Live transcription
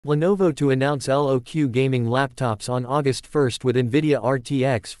Lenovo to announce LOQ gaming laptops on August 1 with Nvidia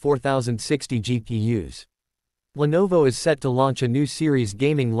RTX 4060 GPUs. Lenovo is set to launch a new series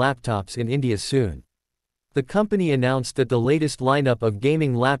gaming laptops in India soon. The company announced that the latest lineup of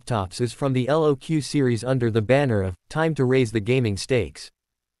gaming laptops is from the LOQ series under the banner of "Time to Raise the Gaming Stakes."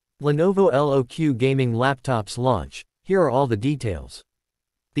 Lenovo LOQ gaming laptops launch. Here are all the details.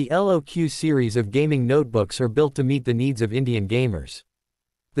 The LOQ series of gaming notebooks are built to meet the needs of Indian gamers.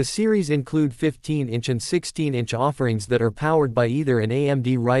 The series include 15-inch and 16-inch offerings that are powered by either an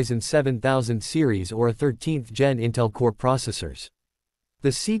AMD Ryzen 7000 series or a 13th Gen Intel Core processors.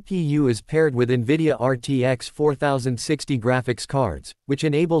 The CPU is paired with Nvidia RTX 4060 graphics cards, which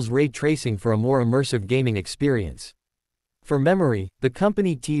enables ray tracing for a more immersive gaming experience. For memory, the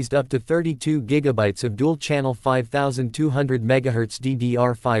company teased up to 32 GB of dual-channel 5200 MHz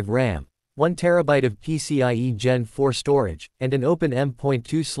DDR5 RAM, 1 TB of PCIe Gen 4 storage, and an open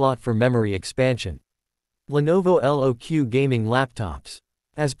M.2 slot for memory expansion. Lenovo LOQ gaming laptops.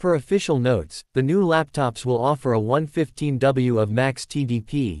 As per official notes, the new laptops will offer a 115W of max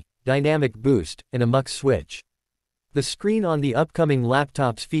TDP, dynamic boost, and a MUX switch. The screen on the upcoming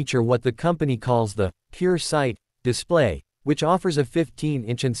laptops feature what the company calls the Pure Sight display, which offers a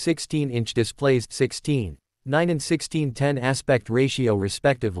 15-inch and 16-inch displays 16:9 and 16:10 aspect ratio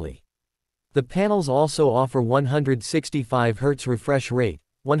respectively. The panels also offer 165 Hz refresh rate,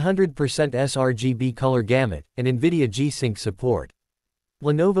 100% sRGB color gamut, and Nvidia G-Sync support.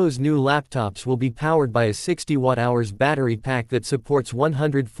 Lenovo's new laptops will be powered by a 60 Wh battery pack that supports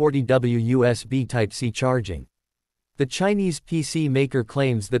 140W USB Type-C charging. The Chinese PC maker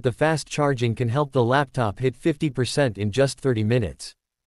claims that the fast charging can help the laptop hit 50% in just 30 minutes.